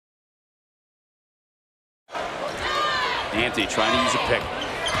Anthony trying to use a pick.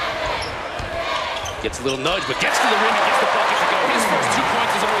 Gets a little nudge, but gets to the rim and gets the bucket to go. His first 2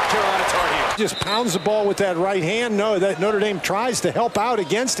 points as a North Carolina Tar Heel. Just pounds the ball with that right hand. No, that Notre Dame tries to help out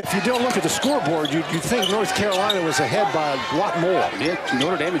against it. If you don't look at the scoreboard, you'd think North Carolina was ahead by a lot more. Yeah,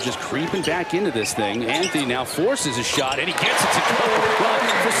 Notre Dame is just creeping back into this thing. Anthony now forces a shot, and he gets it to go. Well,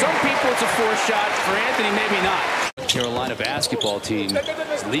 for some people, it's a forced shot. For Anthony, maybe not. Carolina basketball team.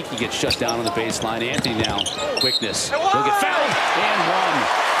 Leaky gets shut down on the baseline. Anthony now, quickness. He'll get fouled, and one.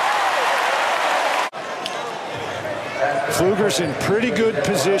 Pfluger's in pretty good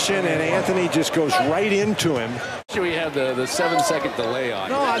position, and Anthony just goes right into him. Sure, we have the 7-second delay on.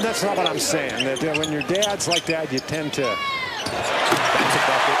 No, that's not what I'm saying. That when your dad's like that, you tend to. That's a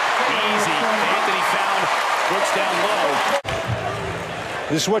bucket. Easy. Anthony found Brooks down low.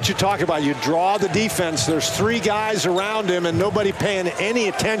 This is what you talk about. You draw the defense. There's 3 guys around him, and nobody paying any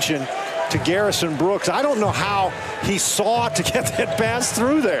attention to Garrison Brooks. I don't know how he saw to get that pass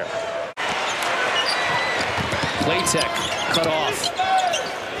through there. Playtech cut off.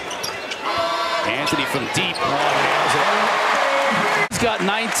 Anthony from deep. Oh, he's got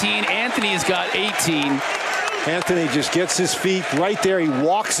 19. Anthony's got 18. Anthony just gets his feet right there. He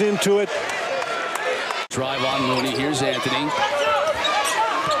walks into it. Drive on Mooney. Here's Anthony.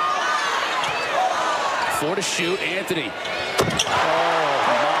 4 to shoot. Anthony. Oh,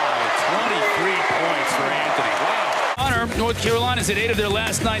 my. 23 points for Anthony. Wow. North Carolina's at 8 of their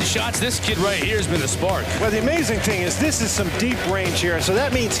last 9 shots. This kid right here has been the spark. Well, the amazing thing is this is some deep range here, so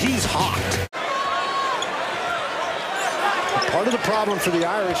that means he's hot. Part of the problem for the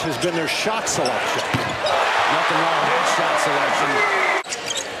Irish has been their shot selection. Nothing wrong with that shot selection.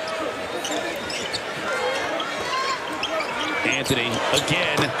 Anthony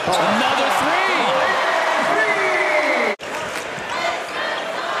again. Another 3.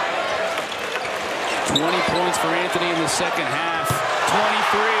 20 points for Anthony in the second half.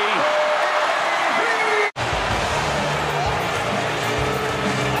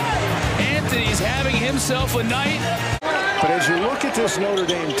 23. Anthony's having himself a night. But as you look at this Notre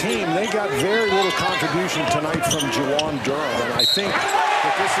Dame team, they got very little contribution tonight from Jawan Durham. And I think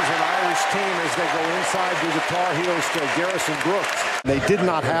that this is an Irish team as they go inside to the Tar Heels to Garrison Brooks. They did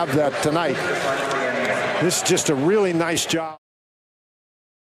not have that tonight. This is just a really nice job.